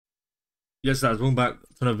Yes, guys, welcome back to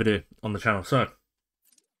another video on the channel. So,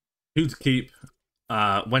 who to keep,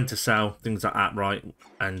 when to sell, things like that, right?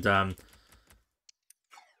 And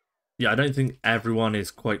yeah, I don't think everyone is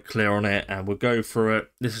quite clear on it, and we'll go through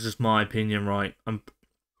it. This is just my opinion, right? I've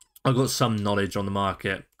got some knowledge on the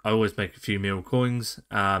market. I always make a few meal coins,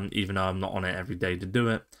 even though I'm not on it every day to do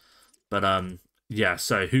it. But yeah.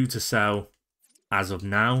 So who to sell as of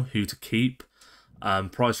now? Who to keep?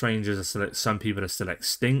 Price ranges are still, some people are still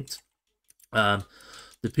extinct. The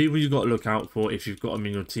people you've got to look out for if you've got them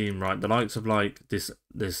in your team, right? The likes of like this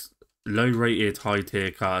low rated high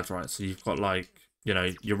tier cards, right? So you've got like, you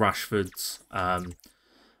know, your Rashfords, and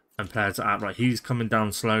players like that, right? He's coming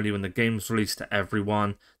down slowly when the game's released to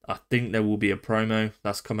everyone. I think there will be a promo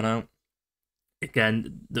that's coming out.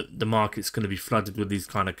 Again, the market's going to be flooded with these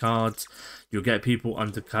kind of cards. You'll get people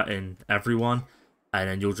undercutting everyone, and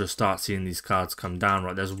then you'll just start seeing these cards come down,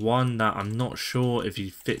 right? There's one that I'm not sure if he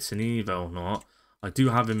fits an Evo or not. I do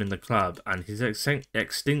have him in the club, and he's extinct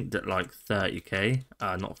at like 30k,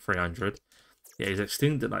 not 300. Yeah, he's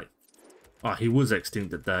extinct at like... Oh, he was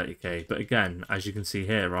extinct at 30k. But again, as you can see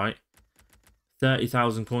here, right?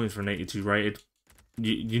 30,000 coins for an 82 rated.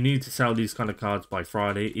 You need to sell these kind of cards by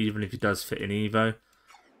Friday, even if he does fit in Evo.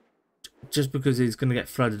 Just because he's going to get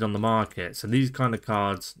flooded on the market. So these kind of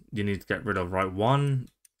cards you need to get rid of, right? One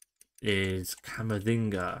is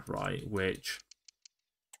Camavinga, right? Which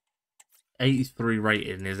 83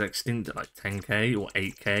 rated and is extinct at like 10k or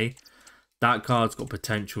 8k. That card's got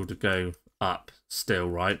potential to go up still,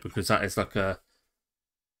 right? Because that is like a...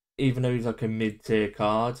 Even though he's like a mid-tier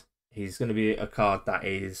card, he's going to be a card that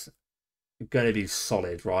is going to be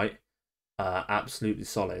solid, right? Absolutely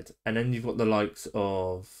solid. And then you've got the likes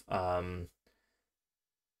of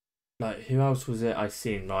like, who else was it I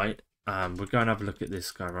seen, right? We're going to have a look at this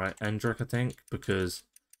guy, right? Endrick, I think, because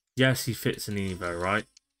yes, he fits an Evo, right?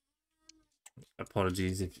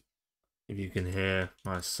 Apologies if you can hear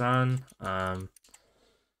my son.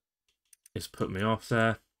 It's put me off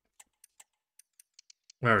there.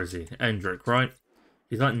 Where is he? Endrick, right?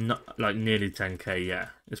 He's like nearly 10k, yeah.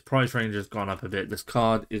 His price range has gone up a bit. This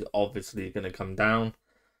card is obviously going to come down.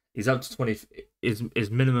 He's up to 20.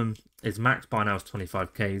 His minimum, his max by now is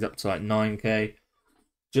 25k. He's up to like 9k,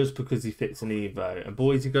 just because he fits an Evo. And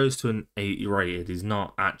boys, he goes to an 80 rated. He's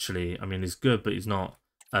not actually. I mean, he's good, but he's not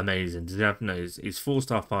amazing. Does he have no? He's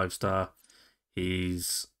 4-star, 5-star.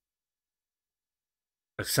 He's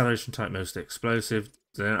acceleration type, mostly explosive.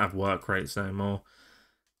 They don't have work rates no more.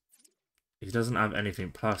 He doesn't have anything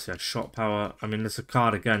plus. He has shot power. I mean, there's a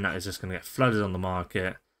card again that is just going to get flooded on the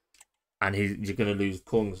market, and you're going to lose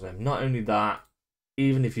coins on him. Not only that,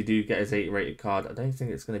 even if you do get his 80 rated card, I don't think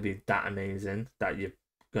it's going to be that amazing that you're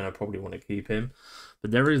going to probably want to keep him. But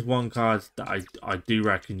there is one card that I do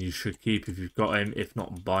reckon you should keep if you've got him, if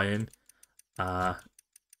not buy him.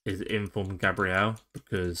 Is Inform Gabriel,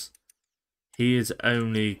 because he is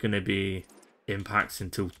only going to be in packs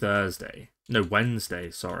until Wednesday,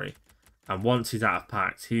 sorry. And once he's out of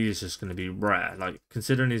packs, he is just going to be rare. Like,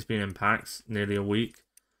 considering he's been in packs nearly a week,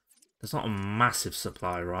 there's not a massive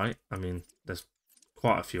supply, right? I mean, there's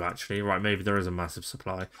quite a few actually, right? Maybe there is a massive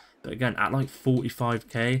supply. But again, at like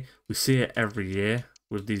 45k, we see it every year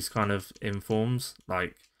with these kind of informs.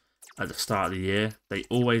 Like, at the start of the year, they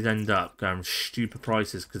always end up going stupid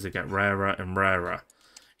prices because they get rarer and rarer.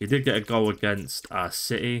 He did get a goal against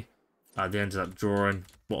City. They ended up drawing.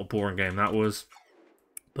 What a boring game that was.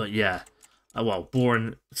 But yeah, well,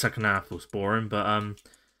 boring. Second half was boring, but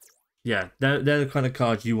yeah, they're the kind of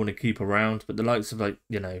cards you want to keep around. But the likes of, like,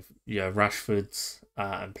 you know, Rashfords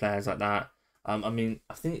and players like that. I mean,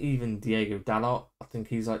 I think even Diego Dalot, I think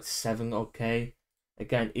he's like 7 odd k.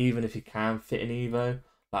 Again, even if he can fit an Evo,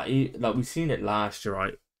 like we've seen it last year,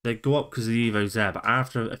 right? They go up because the Evo's there, but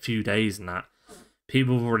after a few days and that,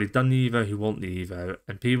 people have already done the Evo who want the Evo,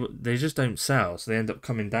 and people, they just don't sell, so they end up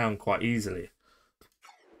coming down quite easily.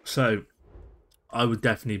 So I would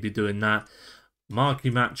definitely be doing that. Marquee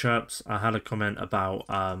matchups, I had a comment about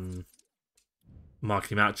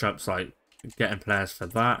marquee matchups, like getting players for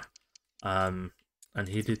that. And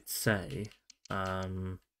he did say,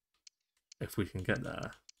 if we can get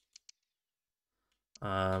there.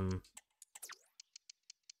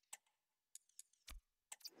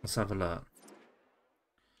 Let's have a look.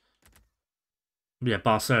 Yeah,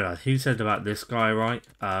 Barcelona. He said about this guy, right?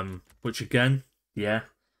 Which again, yeah.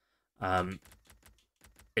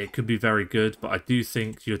 It could be very good, but I do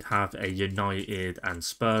think you'd have a United and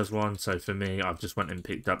Spurs one. So for me, I've just went and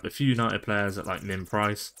picked up a few United players at like min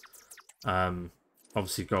price.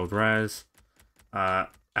 Obviously gold rares.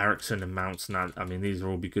 Ericsson and Mounts, and I mean, these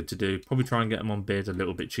will all be good to do. Probably try and get them on bid a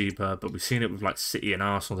little bit cheaper, but we've seen it with like City and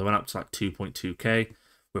Arsenal. They went up to like 2.2k.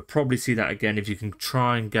 We'll probably see that again if you can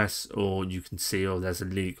try and guess, or you can see, or there's a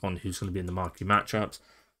leak on who's going to be in the marquee matchups.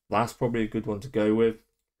 That's probably a good one to go with,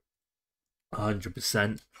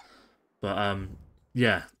 100%. But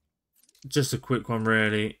yeah, just a quick one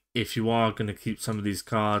really. If you are going to keep some of these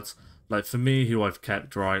cards, like for me, who I've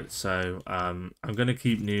kept, right? So I'm going to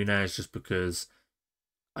keep Nunez just because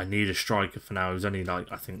I need a striker for now. He's only like,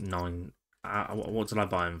 I think 9. What did I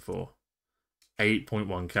buy him for?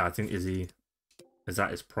 8.1k. I think is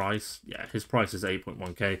that his price? Yeah, his price is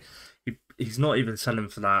 8.1k. He's not even selling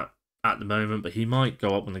for that at the moment, but he might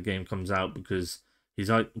go up when the game comes out because he's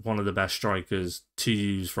like one of the best strikers to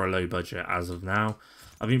use for a low budget as of now.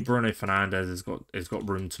 I think Bruno Fernandes has got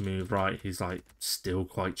room to move, right? He's like still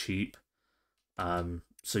quite cheap.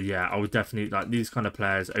 So yeah, I would definitely like these kind of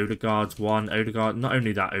players. Odegaard's one. Odegaard, not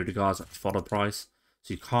only that, Odegaard's at fodder price,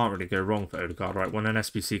 so you can't really go wrong for Odegaard, right? When an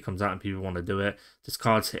SBC comes out and people want to do it, this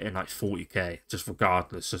card's hitting like 40k, just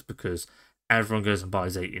regardless, just because everyone goes and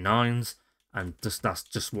buys 89s, and that's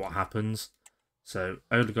just what happens. So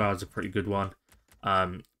Odegaard's a pretty good one.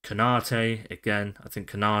 Kanate, again, I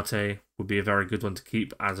think Kanate would be a very good one to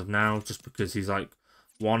keep as of now, just because he's like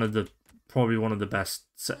probably one of the best.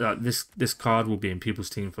 This card will be in people's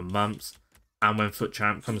team for months, and when Foot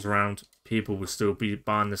Champ comes around, people will still be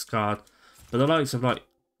buying this card. But the likes of like,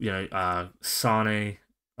 you know, Sane,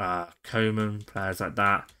 Coman, players like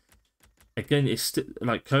that. Again, it's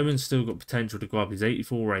like Coman's still got potential to go up. He's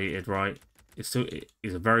 84 rated, right? He's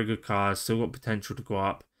a very good card. Still got potential to go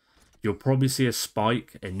up. You'll probably see a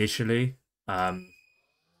spike initially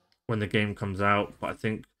when the game comes out, but I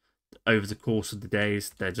think over the course of the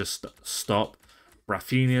days, they just stop.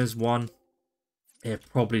 Rafinha's one. He'll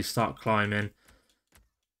probably start climbing,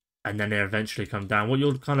 and then they eventually come down. What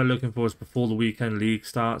you're kind of looking for is before the weekend league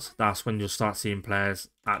starts. That's when you'll start seeing players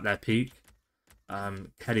at their peak.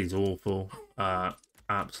 Kelly's awful.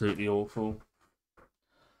 Absolutely awful.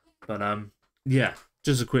 But yeah,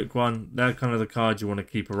 just a quick one. They're kind of the cards you want to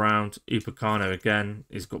keep around. Upacano again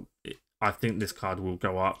is got. I think this card will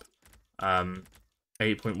go up.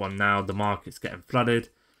 8.1 now. The market's getting flooded,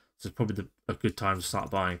 so it's probably a good time to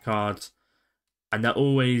start buying cards. And they're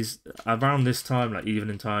always around this time, like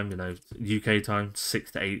evening time, you know, UK time,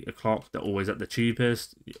 6 to 8 o'clock. They're always at the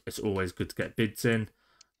cheapest. It's always good to get bids in.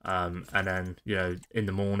 And then, you know, in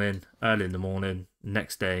the morning, early in the morning,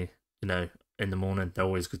 next day, you know, in the morning, they're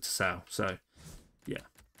always good to sell. So, yeah.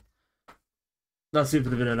 That's it for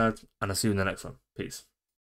the video, lads, and I'll see you in the next one. Peace.